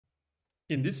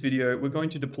In this video, we're going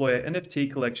to deploy an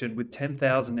NFT collection with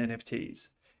 10,000 NFTs.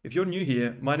 If you're new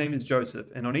here, my name is Joseph,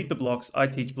 and on Eat the Blocks, I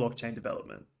teach blockchain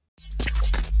development.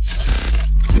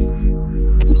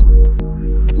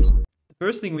 The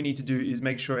first thing we need to do is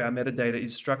make sure our metadata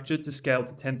is structured to scale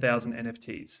to 10,000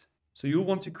 NFTs. So you'll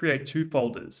want to create two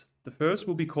folders. The first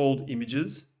will be called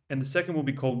images, and the second will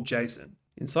be called JSON.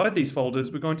 Inside these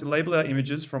folders, we're going to label our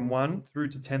images from 1 through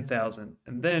to 10,000,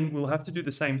 and then we'll have to do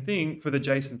the same thing for the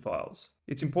JSON files.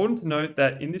 It's important to note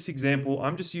that in this example,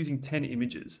 I'm just using 10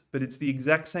 images, but it's the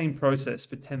exact same process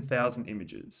for 10,000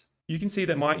 images. You can see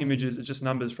that my images are just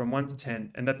numbers from 1 to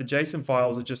 10, and that the JSON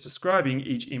files are just describing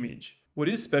each image. What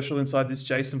is special inside this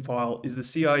JSON file is the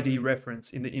CID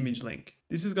reference in the image link.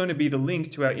 This is going to be the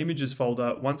link to our images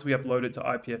folder once we upload it to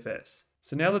IPFS.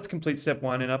 So now let's complete step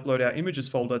 1 and upload our images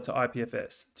folder to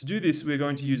IPFS. To do this, we're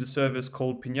going to use a service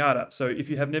called Pinata. So if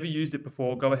you have never used it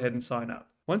before, go ahead and sign up.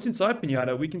 Once inside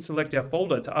Pinata, we can select our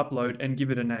folder to upload and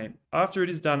give it a name. After it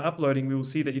is done uploading, we will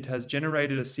see that it has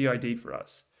generated a CID for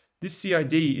us. This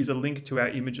CID is a link to our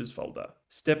images folder.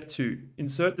 Step 2,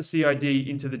 insert the CID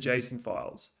into the JSON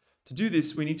files. To do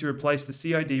this, we need to replace the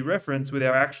CID reference with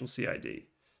our actual CID.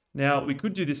 Now, we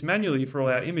could do this manually for all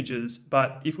our images,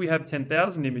 but if we have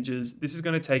 10,000 images, this is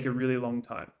going to take a really long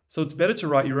time. So it's better to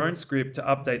write your own script to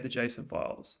update the JSON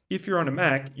files. If you're on a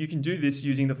Mac, you can do this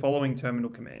using the following terminal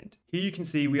command. Here you can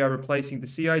see we are replacing the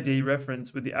CID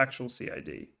reference with the actual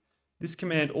CID. This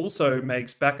command also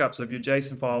makes backups of your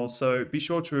JSON files, so be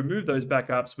sure to remove those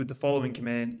backups with the following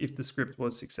command if the script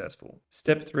was successful.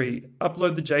 Step 3,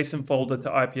 upload the JSON folder to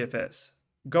IPFS.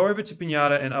 Go over to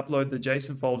Pinata and upload the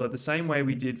JSON folder the same way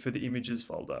we did for the images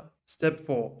folder. Step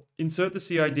 4, insert the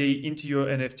CID into your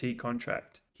NFT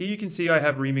contract. Here you can see I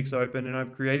have Remix open and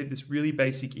I've created this really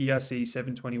basic ERC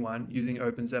 721 using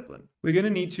OpenZeppelin. We're going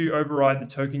to need to override the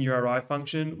token URI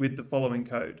function with the following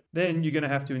code. Then you're going to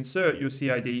have to insert your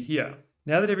CID here.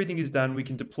 Now that everything is done, we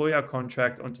can deploy our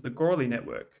contract onto the Goerli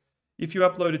network. If you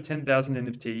uploaded 10,000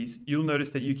 NFTs, you'll notice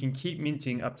that you can keep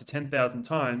minting up to 10,000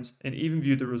 times and even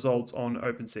view the results on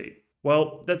OpenSea.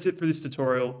 Well, that's it for this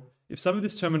tutorial. If some of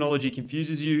this terminology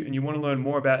confuses you and you want to learn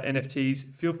more about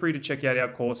NFTs, feel free to check out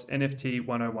our course NFT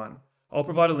 101. I'll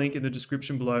provide a link in the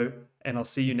description below, and I'll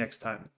see you next time.